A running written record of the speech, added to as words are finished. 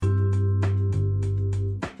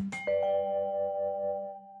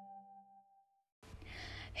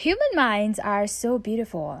Human minds are so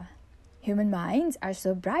beautiful. Human minds are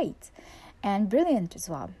so bright and brilliant as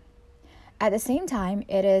well. At the same time,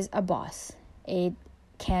 it is a boss. It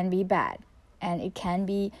can be bad, and it can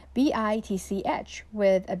be bitch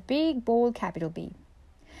with a big, bold capital B.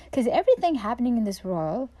 Because everything happening in this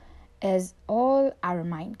world is all our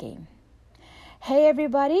mind game. Hey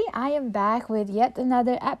everybody, I am back with yet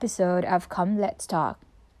another episode of Come Let's Talk.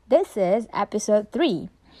 This is episode 3.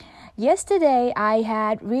 Yesterday, I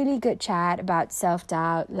had really good chat about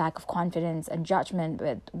self-doubt, lack of confidence, and judgment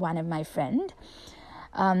with one of my friends.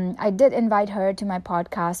 I did invite her to my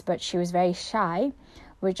podcast, but she was very shy,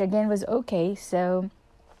 which again was okay. So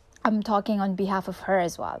I'm talking on behalf of her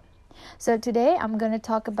as well. So today, I'm going to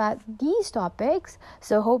talk about these topics.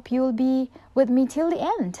 So hope you'll be with me till the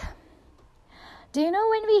end. Do you know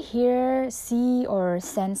when we hear, see, or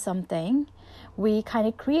sense something, we kind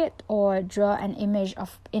of create or draw an image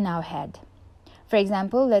of in our head. For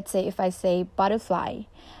example, let's say if I say butterfly,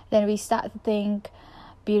 then we start to think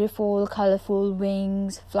beautiful, colorful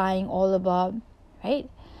wings flying all above, right?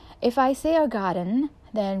 If I say a garden,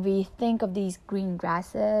 then we think of these green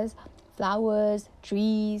grasses, flowers,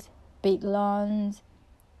 trees, big lawns.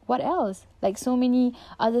 What else? Like so many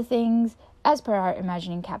other things as per our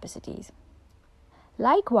imagining capacities.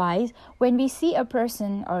 Likewise, when we see a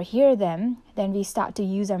person or hear them, then we start to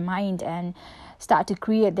use our mind and start to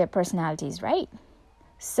create their personalities, right?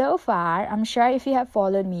 So far, I'm sure if you have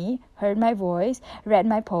followed me, heard my voice, read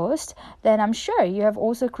my post, then I'm sure you have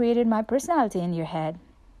also created my personality in your head.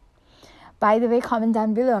 By the way, comment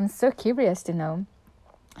down below. I'm so curious to know.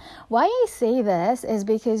 Why I say this is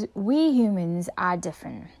because we humans are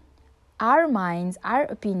different. Our minds, our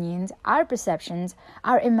opinions, our perceptions,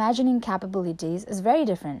 our imagining capabilities is very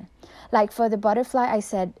different. Like for the butterfly I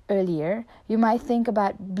said earlier, you might think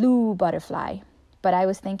about blue butterfly, but I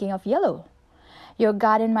was thinking of yellow. Your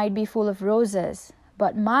garden might be full of roses,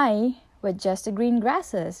 but mine with just the green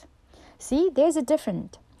grasses. See, there's a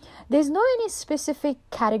difference. There's no any specific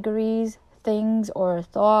categories, things or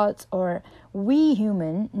thoughts or we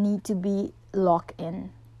human need to be locked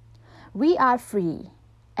in. We are free.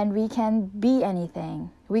 And we can be anything.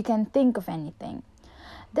 We can think of anything.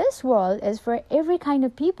 This world is for every kind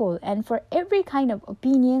of people and for every kind of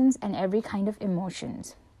opinions and every kind of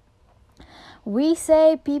emotions. We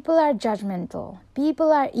say people are judgmental,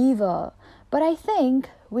 people are evil, but I think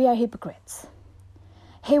we are hypocrites.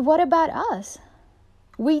 Hey, what about us?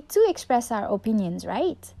 We too express our opinions,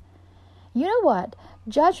 right? You know what?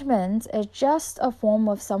 Judgment is just a form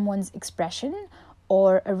of someone's expression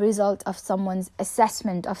or a result of someone's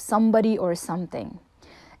assessment of somebody or something.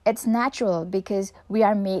 It's natural because we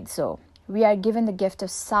are made so. We are given the gift of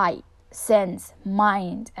sight, sense,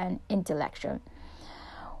 mind, and intellectual.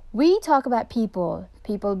 We talk about people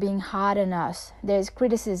being hard on us. There's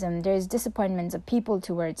criticism, there's disappointments of people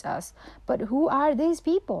towards us. But who are these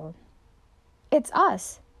people? It's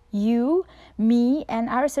us, you, me, and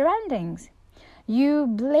our surroundings. You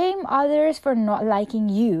blame others for not liking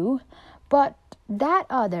you, but that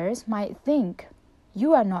others might think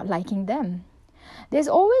you are not liking them. There's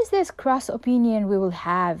always this cross opinion we will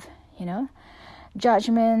have,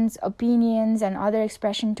 Judgments, opinions, and other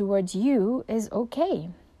expression towards you is okay.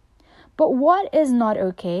 But what is not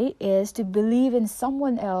okay is to believe in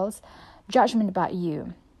someone else's judgment about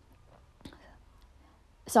you.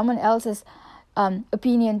 Someone else's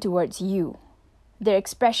opinion towards you. Their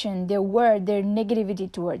expression, their word, their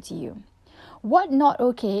negativity towards you. What not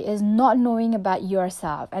okay is not knowing about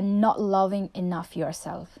yourself and not loving enough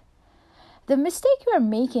yourself. The mistake you are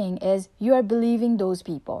making is you are believing those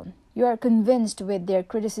people. You are convinced with their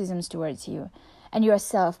criticisms towards you and you are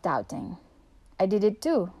self-doubting. I did it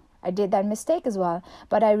too. I did that mistake as well,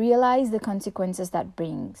 but I realized the consequences that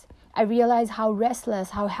brings. I realized how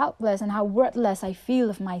restless, how helpless, and how worthless I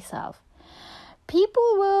feel of myself.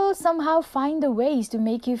 People will somehow find the ways to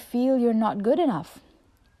make you feel you're not good enough.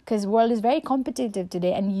 Because the world is very competitive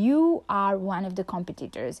today and you are one of the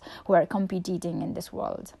competitors who are competing in this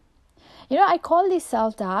world. I call this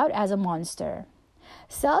self-doubt as a monster.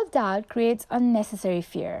 Self-doubt creates unnecessary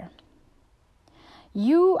fear.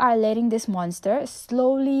 You are letting this monster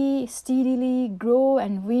slowly, steadily grow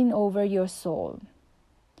and win over your soul.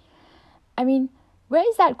 Where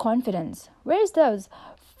is that confidence? Where is those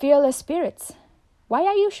fearless spirits? Why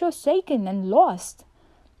are you so shaken and lost?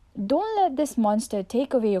 Don't let this monster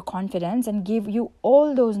take away your confidence and give you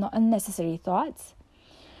all those unnecessary thoughts.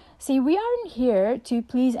 See, we aren't here to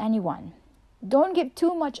please anyone. Don't give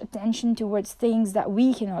too much attention towards things that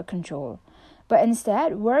we cannot control, but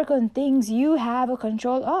instead work on things you have a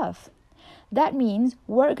control of. That means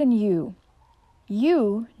work on you.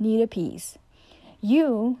 You need a peace.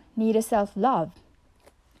 You need a self-love,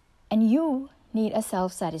 and you need a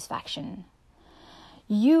self-satisfaction.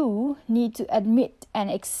 You need to admit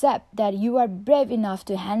and accept that you are brave enough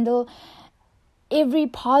to handle every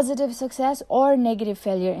positive success or negative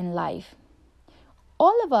failure in life.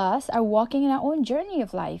 All of us are walking in our own journey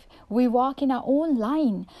of life. We walk in our own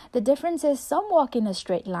line. The difference is some walk in a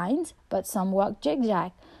straight lines, but some walk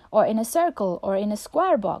zigzag, or in a circle, or in a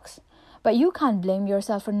square box. But you can't blame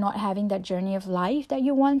yourself for not having that journey of life that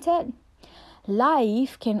you wanted.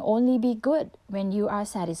 Life can only be good when you are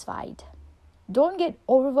satisfied. Don't get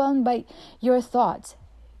overwhelmed by your thoughts.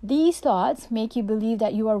 These thoughts make you believe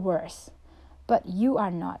that you are worse, but you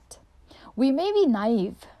are not. We may be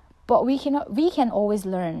naive, but we can always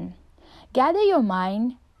learn. Gather your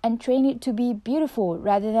mind and train it to be beautiful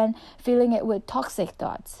rather than filling it with toxic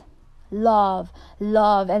thoughts. Love,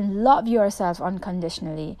 and love yourself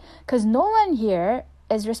unconditionally, because no one here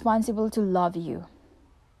is responsible to love you.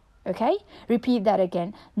 Okay? Repeat that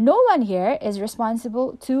again. No one here is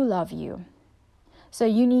responsible to love you. So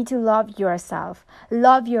you need to love yourself,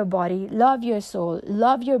 love your body, love your soul,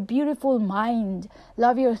 love your beautiful mind,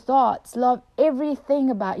 love your thoughts, love everything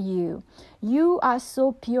about you. You are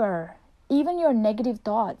so pure. Even your negative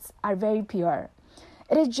thoughts are very pure.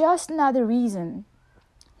 It is just another reason.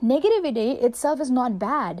 Negativity itself is not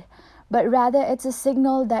bad, but rather it's a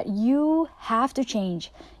signal that you have to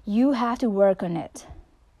change. You have to work on it.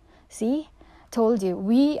 See? Told you,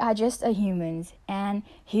 we are just humans, and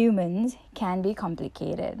humans can be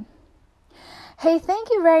complicated. Hey, thank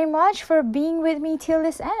you very much for being with me till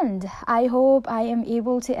this end. I hope I am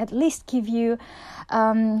able to at least give you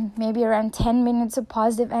maybe around 10 minutes of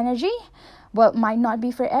positive energy. Well, it might not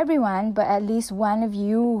be for everyone, but at least one of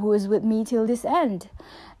you who is with me till this end.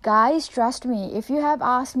 Guys, trust me, if you have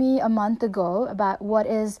asked me a month ago about what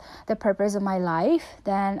is the purpose of my life,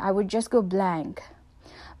 then I would just go blank.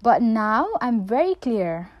 But now I'm very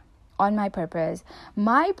clear on my purpose.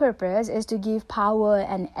 My purpose is to give power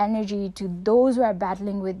and energy to those who are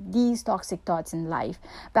battling with these toxic thoughts in life,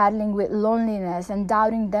 battling with loneliness and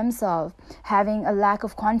doubting themselves, having a lack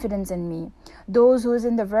of confidence in me. Those who is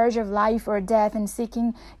in the verge of life or death and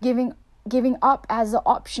seeking giving up as the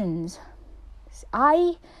options.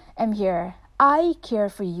 I am here. I care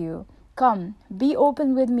for you. Come, be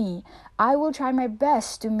open with me. I will try my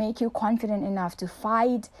best to make you confident enough to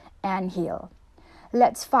fight and heal.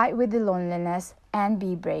 Let's fight with the loneliness and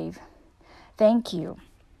be brave. Thank you.